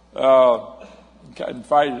about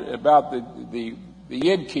the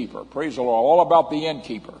innkeeper. Praise the Lord. All about the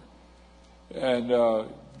innkeeper. And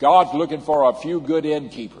God's looking for a few good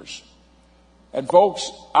innkeepers. And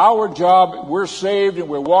folks, our job, we're saved and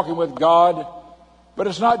we're walking with God. But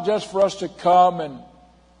it's not just for us to come and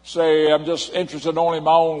say, I'm just interested only in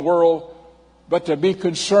my own world, but to be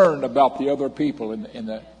concerned about the other people in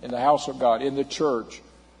the house of God, in the church.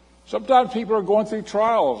 Sometimes people are going through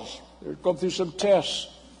trials. They're going through some tests.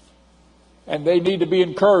 And they need to be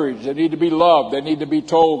encouraged. They need to be loved. They need to be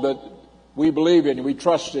told that we believe in you. We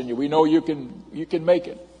trust in you. We know you can make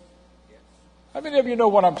it. How many of you know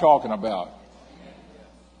what I'm talking about?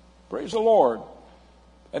 Praise the Lord.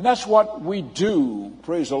 And that's what we do,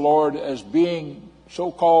 praise the Lord, as being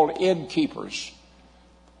so-called innkeepers.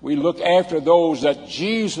 We look after those that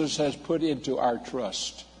Jesus has put into our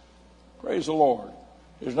trust. Praise the Lord.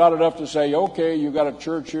 It's not enough to say, okay, you got a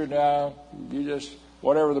church here now. You just,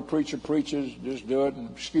 whatever the preacher preaches, just do it. And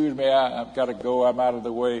excuse me, I've got to go. I'm out of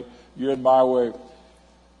the way. You're in my way.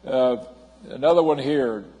 Another one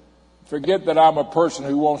here. Forget that I'm a person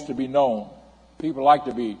who wants to be known. People like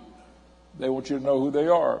to be. They want you to know who they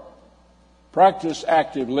are. Practice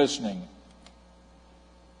active listening.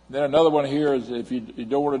 Then another one here is if you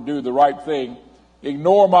don't want to do the right thing,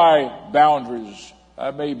 ignore my boundaries.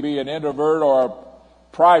 I may be an introvert or a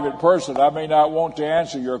private person. I may not want to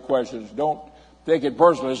answer your questions. Don't take it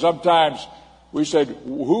personally. Sometimes we said,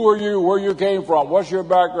 who are you? Where you came from? What's your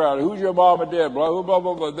background? Who's your mom and dad? Blah, blah,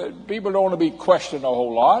 blah, blah. People don't want to be questioned a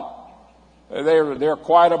whole lot. They're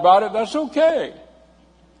quiet about it. That's okay.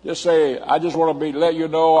 Just say, I just want to let you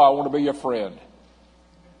know I want to be your friend.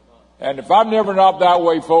 And if I'm never not that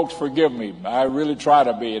way, folks, forgive me. I really try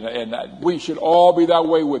to be. And we should all be that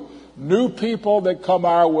way with new people that come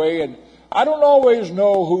our way. And I don't always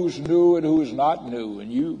know who's new and who's not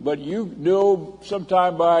new. But you know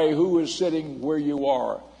sometime by who is sitting where you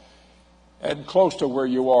are and close to where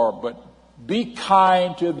you are. But be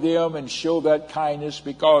kind to them and show that kindness,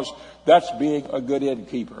 because that's being a good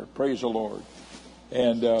innkeeper. Praise the Lord.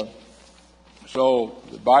 And so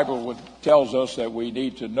the Bible tells us that we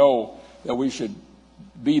need to know that we should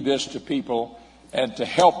be this to people and to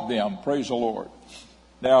help them. Praise the Lord.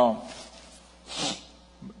 Now,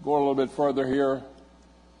 go a little bit further here.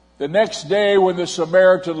 The next day when the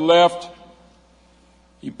Samaritan left,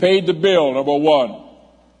 he paid the bill, number 1,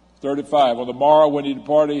 35. On the morrow when he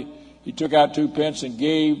departed, he took out 2 pence and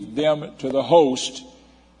gave them to the host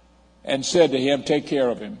and said to him, take care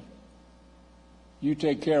of him. You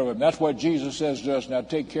take care of him. That's what Jesus says to us now.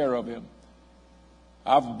 Take care of him.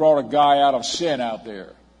 I've brought a guy out of sin out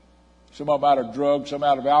there. Some of them out of drugs, some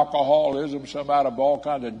out of alcoholism, some out of all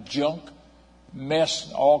kinds of junk,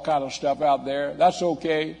 mess, all kind of stuff out there. That's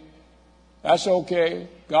okay. That's okay.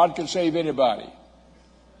 God can save anybody.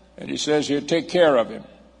 And he says here, take care of him.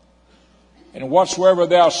 And whatsoever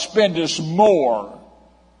thou spendest more,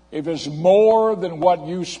 if it's more than what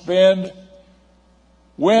you spend,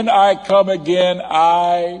 when I come again,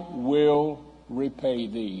 I will repay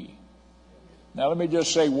thee. Now, let me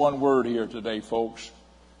just say one word here today, folks.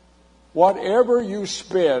 Whatever you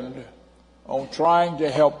spend on trying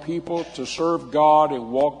to help people to serve God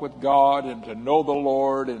and walk with God and to know the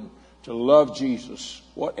Lord and to love Jesus,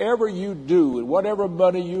 whatever you do and whatever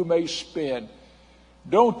money you may spend,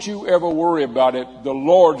 don't you ever worry about it. The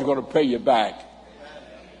Lord's going to pay you back.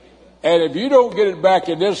 And if you don't get it back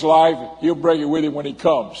in this life, he'll bring it with him when he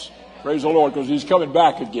comes. Praise the Lord, because he's coming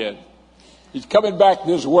back again. He's coming back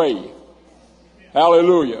this way.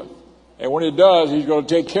 Hallelujah. And when he does, he's going to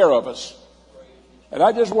take care of us. And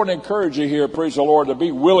I just want to encourage you here, praise the Lord, to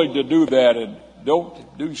be willing to do that. And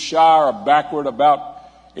don't do shy or backward about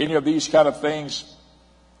any of these kind of things.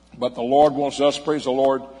 But the Lord wants us, praise the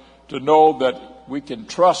Lord, to know that we can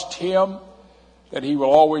trust him, that he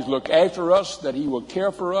will always look after us, that he will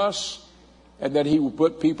care for us, and that he will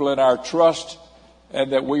put people in our trust.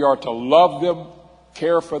 and that we are to love them,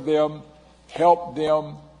 care for them, help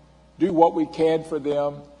them, do what we can for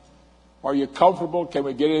them. Are you comfortable? Can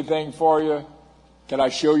we get anything for you? Can I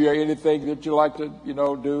show you anything that you like to,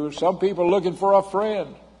 do? Some people are looking for a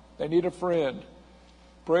friend. They need a friend.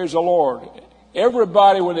 Praise the Lord.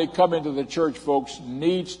 Everybody, when they come into the church, folks,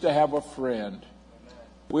 needs to have a friend.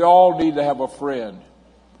 We all need to have a friend.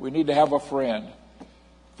 We need to have a friend.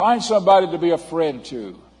 Find somebody to be a friend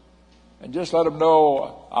to. And just let them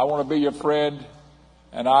know, I want to be your friend,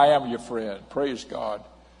 and I am your friend. Praise God.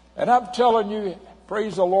 And I'm telling you,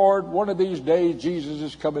 praise the Lord, one of these days Jesus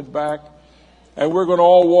is coming back, and we're going to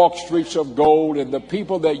all walk streets of gold, and the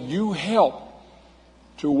people that you help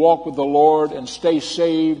to walk with the Lord and stay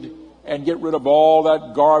saved and get rid of all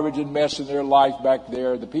that garbage and mess in their life back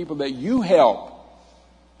there, the people that you help,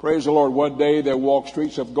 praise the Lord, one day they'll walk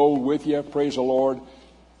streets of gold with you, praise the Lord,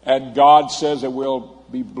 and God says that we'll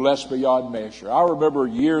be blessed beyond measure. I remember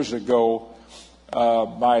years ago,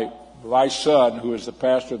 my son, who is the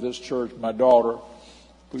pastor of this church, my daughter,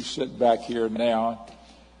 who's sitting back here now,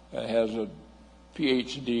 has a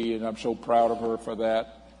PhD, and I'm so proud of her for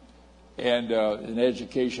that, and in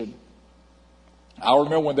education. I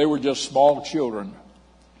remember when they were just small children,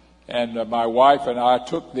 and my wife and I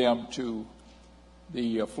took them to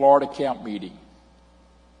the Florida camp meeting.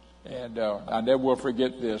 And I never will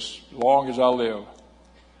forget this, as long as I live.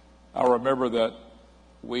 I remember that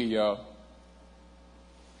we, in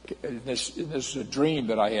this dream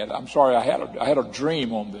that I had, I had a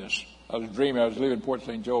dream on this. I was dreaming, I was living in Port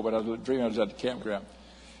St. Joe, but I was dreaming I was at the campground.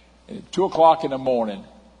 And at 2 o'clock in the morning,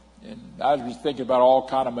 and I was thinking about all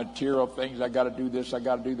kind of material things. I got to do this, I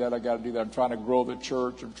got to do that, I got to do that. I'm trying to grow the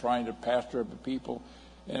church, I'm trying to pastor the people,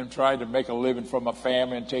 and I'm trying to make a living for my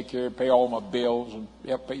family and take care, pay all my bills, and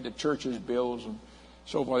help pay the church's bills and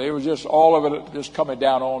so forth. It was just all of it just coming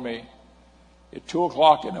down on me. At 2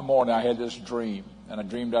 o'clock in the morning, I had this dream, and I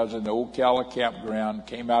dreamed I was in the Ocala campground,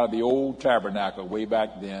 came out of the old tabernacle way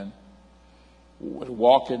back then, was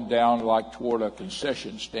walking down like toward a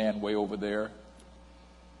concession stand way over there.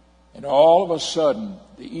 And all of a sudden,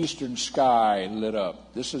 the eastern sky lit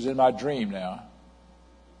up. This is in my dream now.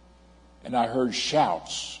 And I heard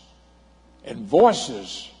shouts and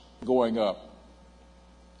voices going up.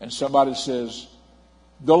 And somebody says,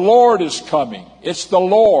 "The Lord is coming. It's the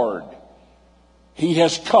Lord. He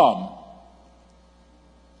has come."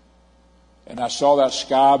 And I saw that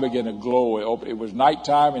sky begin to glow. It was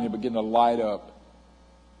nighttime, and it began to light up.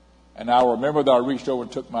 And I remember that I reached over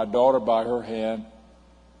and took my daughter by her hand,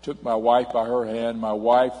 took my wife by her hand. My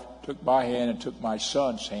wife took my hand and took my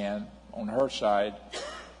son's hand on her side.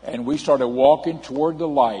 And we started walking toward the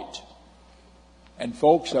light. And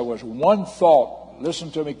folks, there was one thought, listen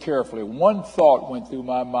to me carefully, one thought went through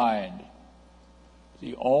my mind.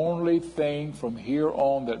 The only thing from here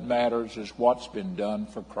on that matters is what's been done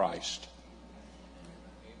for Christ.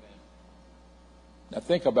 Now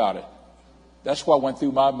think about it. That's what went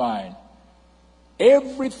through my mind.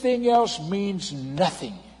 Everything else means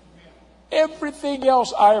nothing. Everything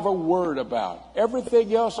else I ever worried about,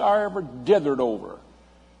 everything else I ever dithered over,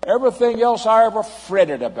 everything else I ever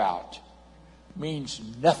fretted about means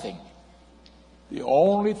nothing. The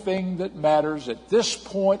only thing that matters at this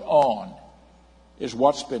point on is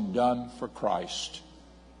what's been done for Christ.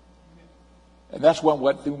 And that's what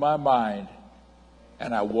went through my mind.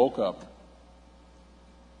 And I woke up.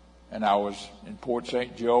 And I was in Port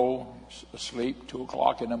St. Joe, asleep, 2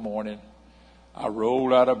 o'clock in the morning. I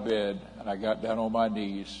rolled out of bed and I got down on my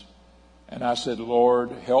knees. And I said,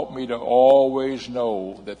 "Lord, help me to always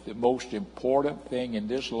know that the most important thing in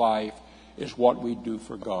this life is what we do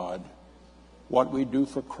for God, what we do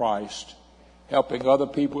for Christ, helping other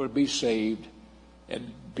people to be saved,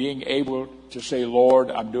 and being able to say, Lord,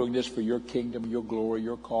 I'm doing this for your kingdom, your glory,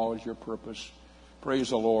 your cause, your purpose."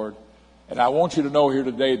 Praise the Lord. And I want you to know here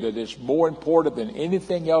today that it's more important than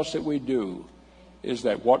anything else that we do is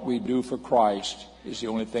that what we do for Christ is the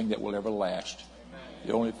only thing that will ever last.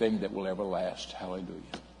 The only thing that will ever last. Hallelujah.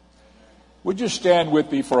 Would you stand with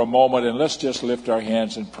me for a moment and let's just lift our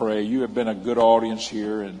hands and pray. You have been a good audience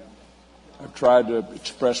here, and I've tried to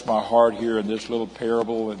express my heart here in this little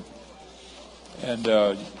parable. And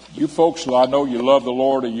you folks, I know you love the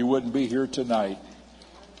Lord, or you wouldn't be here tonight.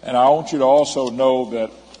 And I want you to also know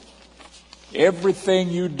that everything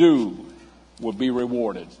you do will be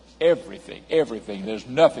rewarded. Everything, everything. There's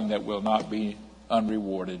nothing that will not be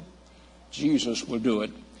unrewarded. Jesus will do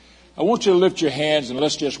it. I want you to lift your hands and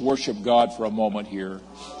let's just worship God for a moment here.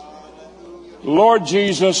 Lord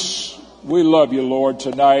Jesus, we love you, Lord,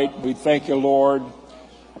 tonight. We thank you, Lord.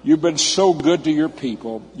 You've been so good to your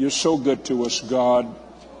people. You're so good to us, God.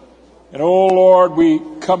 And oh Lord, we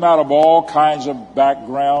come out of all kinds of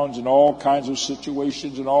backgrounds and all kinds of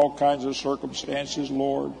situations and all kinds of circumstances,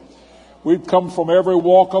 Lord. We've come from every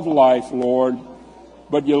walk of life, Lord,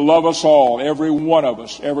 but you love us all, every one of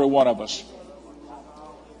us, every one of us.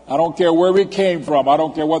 I don't care where we came from. I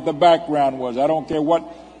don't care what the background was. I don't care what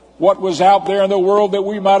was out there in the world that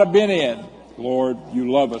we might have been in. Lord,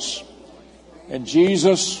 you love us. And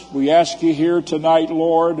Jesus, we ask you here tonight,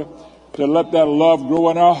 Lord, to let that love grow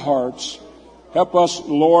in our hearts. Help us,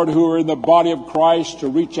 Lord, who are in the body of Christ, to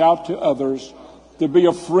reach out to others, to be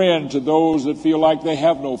a friend to those that feel like they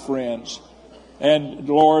have no friends. And,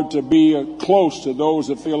 Lord, to be close to those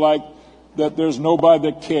that feel like that there's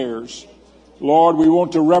nobody that cares. Lord, we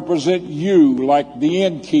want to represent you like the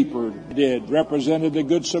innkeeper did, represented the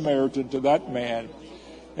Good Samaritan to that man.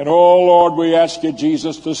 And, oh, Lord, we ask you,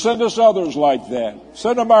 Jesus, to send us others like that.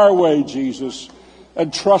 Send them our way, Jesus.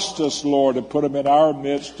 And trust us, Lord, to put them in our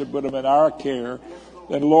midst, to put them in our care.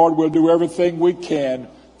 And, Lord, we'll do everything we can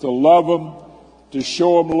to love them, to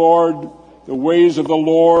show them, Lord, the ways of the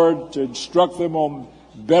Lord, to instruct them on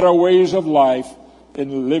better ways of life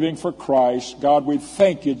in living for Christ. God, we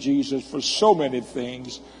thank you, Jesus, for so many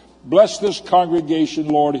things. Bless this congregation,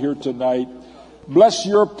 Lord, here tonight. Bless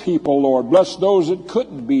your people, Lord. Bless those that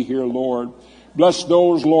couldn't be here, Lord. Bless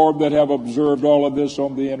those, Lord, that have observed all of this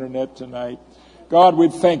on the internet tonight. God, we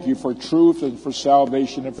thank you for truth and for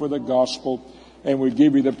salvation and for the gospel. And we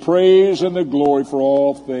give you the praise and the glory for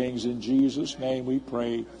all things. In Jesus' name we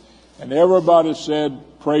pray. And everybody said,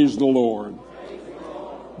 praise the Lord.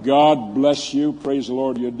 God bless you. Praise the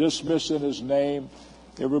Lord. You're dismissed in his name.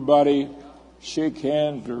 Everybody shake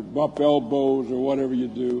hands or bump elbows or whatever you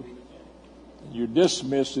do. You're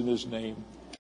dismissed in his name.